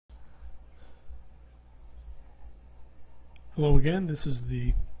Hello again, this is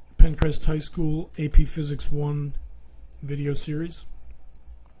the Pencrest High School AP Physics 1 video series,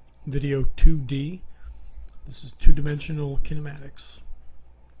 video 2D. This is two-dimensional kinematics.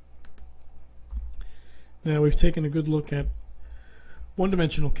 Now we've taken a good look at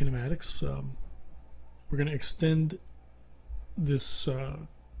one-dimensional kinematics. We're going to extend this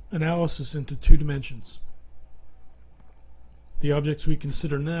analysis into two dimensions. The objects we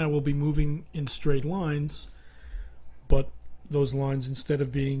consider now will be moving in straight lines, but those lines, instead of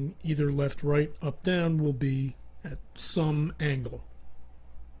being either left, right, up, down, will be at some angle.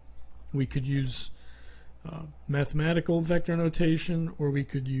 We could use mathematical vector notation, or we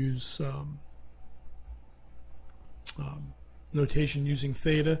could use notation using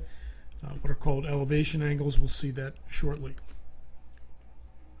theta, what are called elevation angles. We'll see that shortly.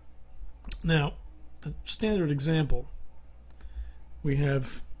 Now, a standard example, we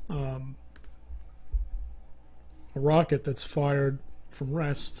have a rocket that's fired from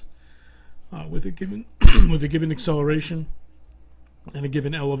rest with a given with a given acceleration and a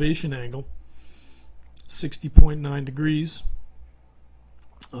given elevation angle, 60.9 degrees.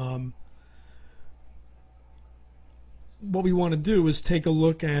 What we want to do is take a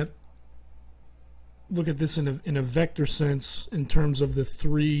look at this in a vector sense in terms of the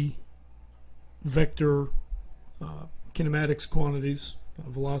three vector kinematics quantities: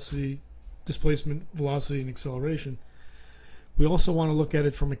 velocity, displacement, velocity, and acceleration. We also want to look at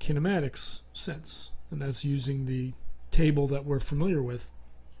it from a kinematics sense, and that's using the table that we're familiar with.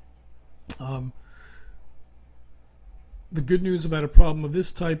 The good news about a problem of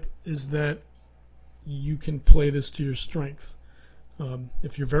this type is that you can play this to your strength.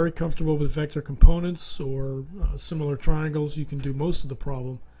 If you're very comfortable with vector components or similar triangles, you can do most of the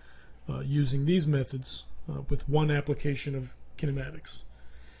problem using these methods with one application of kinematics.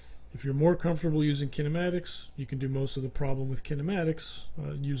 If you're more comfortable using kinematics, you can do most of the problem with kinematics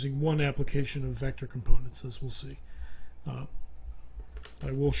using one application of vector components, as we'll see.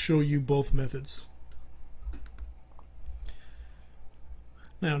 I will show you both methods.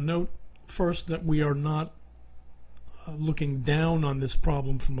 Now, note first that we are not looking down on this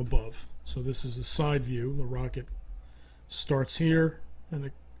problem from above. So this is a side view. The rocket starts here and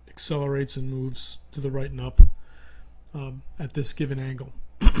it accelerates and moves to the right and up at this given angle.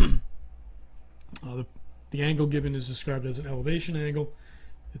 The angle given is described as an elevation angle.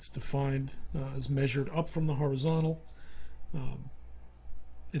 It's defined as measured up from the horizontal.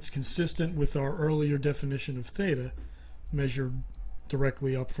 It's consistent with our earlier definition of theta, measured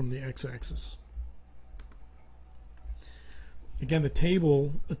directly up from the x-axis. Again, the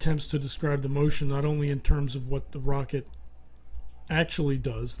table attempts to describe the motion not only in terms of what the rocket actually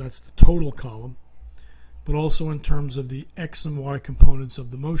does, that's the total column, but also in terms of the x and y components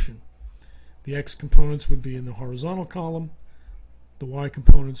of the motion. The x components would be in the horizontal column, the y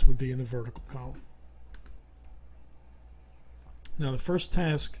components would be in the vertical column. Now, the first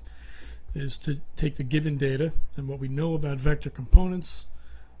task is to take the given data and what we know about vector components.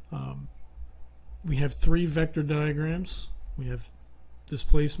 We have three vector diagrams. We have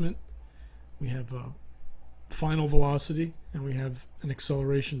displacement, we have final velocity, and we have an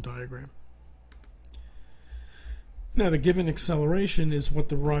acceleration diagram. Now, the given acceleration is what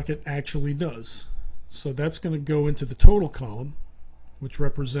the rocket actually does. So that's going to go into the total column, which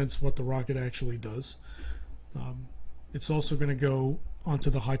represents what the rocket actually does. It's also going to go onto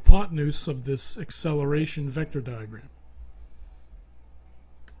the hypotenuse of this acceleration vector diagram.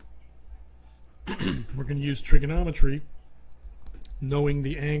 We're going to use trigonometry, knowing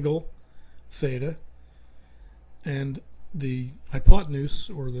the angle theta and the hypotenuse,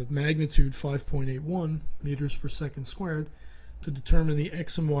 or the magnitude, 5.81 meters per second squared, to determine the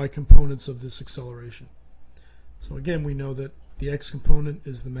x and y components of this acceleration. So again, we know that the x component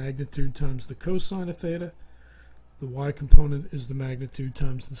is the magnitude times the cosine of theta. The y component is the magnitude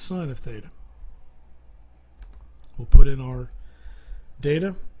times the sine of theta. We'll put in our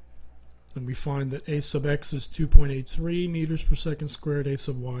data, and we find that a sub x is 2.83 meters per second squared, a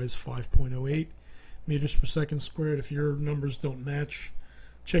sub y is 5.08 meters per second squared. If your numbers don't match,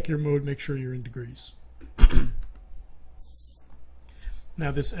 check your mode, make sure you're in degrees.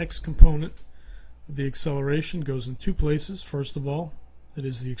 Now, this x component of the acceleration goes in two places. First of all, it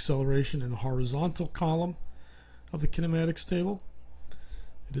is the acceleration in the horizontal column of the kinematics table.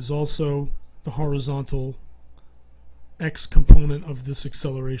 It is also the horizontal x component of this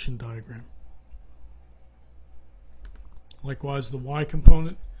acceleration diagram. Likewise, the y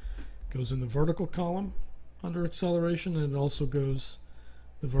component goes in the vertical column under acceleration, and it also goes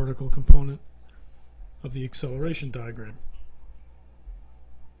the vertical component of the acceleration diagram.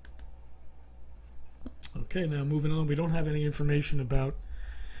 Okay, now moving on, we don't have any information about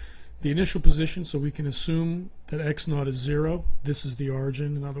the initial position, so we can assume that x naught is 0. This is the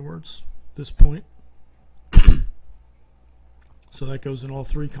origin, in other words, this point. So that goes in all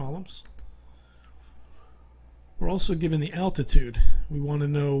three columns. We're also given the altitude. We want to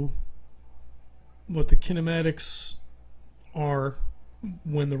know what the kinematics are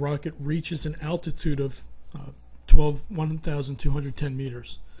when the rocket reaches an altitude of 1,210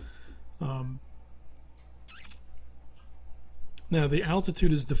 meters. Now, the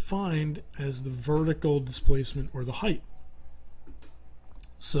altitude is defined as the vertical displacement or the height.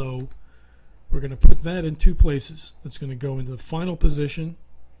 So we're going to put that in two places. It's going to go into the final position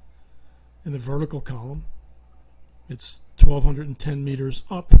in the vertical column. It's 1,210 meters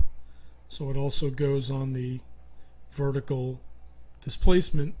up, so it also goes on the vertical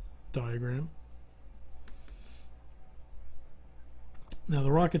displacement diagram. Now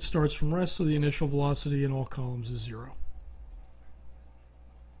the rocket starts from rest, so the initial velocity in all columns is 0.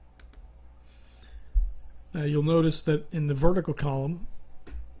 Now you'll notice that in the vertical column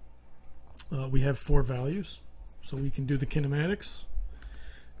we have 4 values, so we can do the kinematics.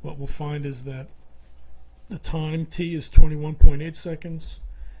 What we'll find is that the time t is 21.8 seconds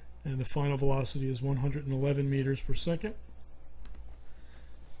and the final velocity is 111 meters per second.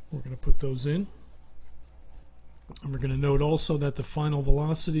 We're going to put those in, and we're going to note also that the final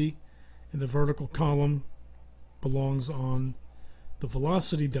velocity in the vertical column belongs on the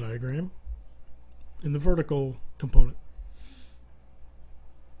velocity diagram in the vertical component.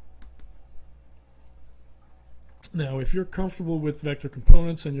 Now, if you're comfortable with vector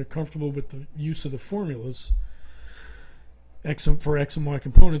components and you're comfortable with the use of the formulas for x and y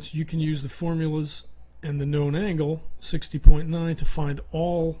components, you can use the formulas and the known angle, 60.9, to find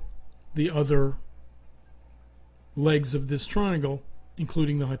all the other legs of this triangle,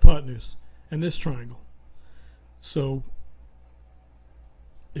 including the hypotenuse and this triangle. So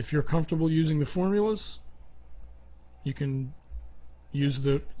if you're comfortable using the formulas, you can use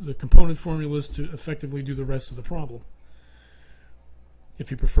the component formulas to effectively do the rest of the problem. If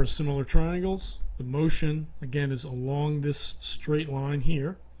you prefer similar triangles, the motion, again, is along this straight line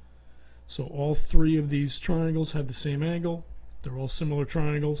here. So all 3 of these triangles have the same angle. They're all similar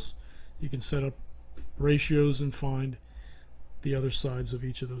triangles. You can set up ratios and find the other sides of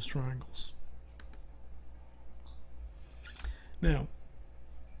each of those triangles. Now,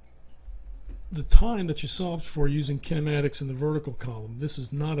 the time that you solved for using kinematics in the vertical column, this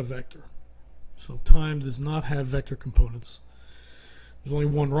is not a vector. So time does not have vector components. There's only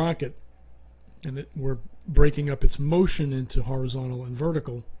one rocket, and we're breaking up its motion into horizontal and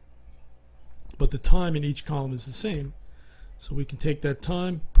vertical, but the time in each column is the same. So we can take that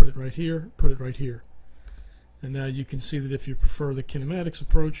time, put it right here, put it right here. And now you can see that if you prefer the kinematics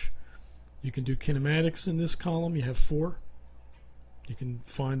approach, you can do kinematics in this column. You have 4. You can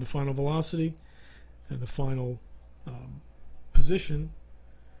find the final velocity and the final position.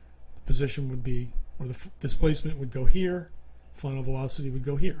 The position would be, or the displacement would go here, final velocity would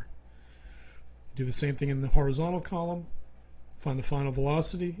go here. Do the same thing in the horizontal column. Find the final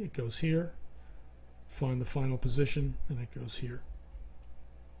velocity, it goes here. Find the final position, and it goes here.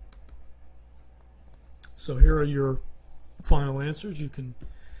 So here are your final answers. You can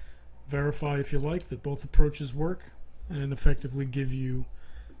verify, if you like, that both approaches work and effectively give you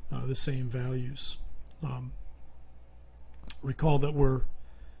the same values. Recall that we're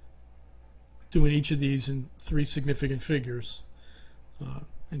doing each of these in 3 significant figures.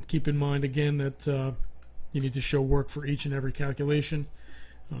 And keep in mind again that you need to show work for each and every calculation,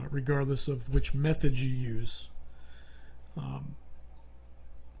 regardless of which method you use.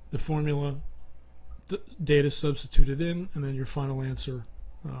 The formula, data substituted in, and then your final answer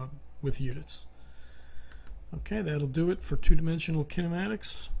with units. Okay, that'll do it for 2-dimensional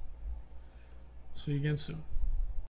kinematics. See you again soon.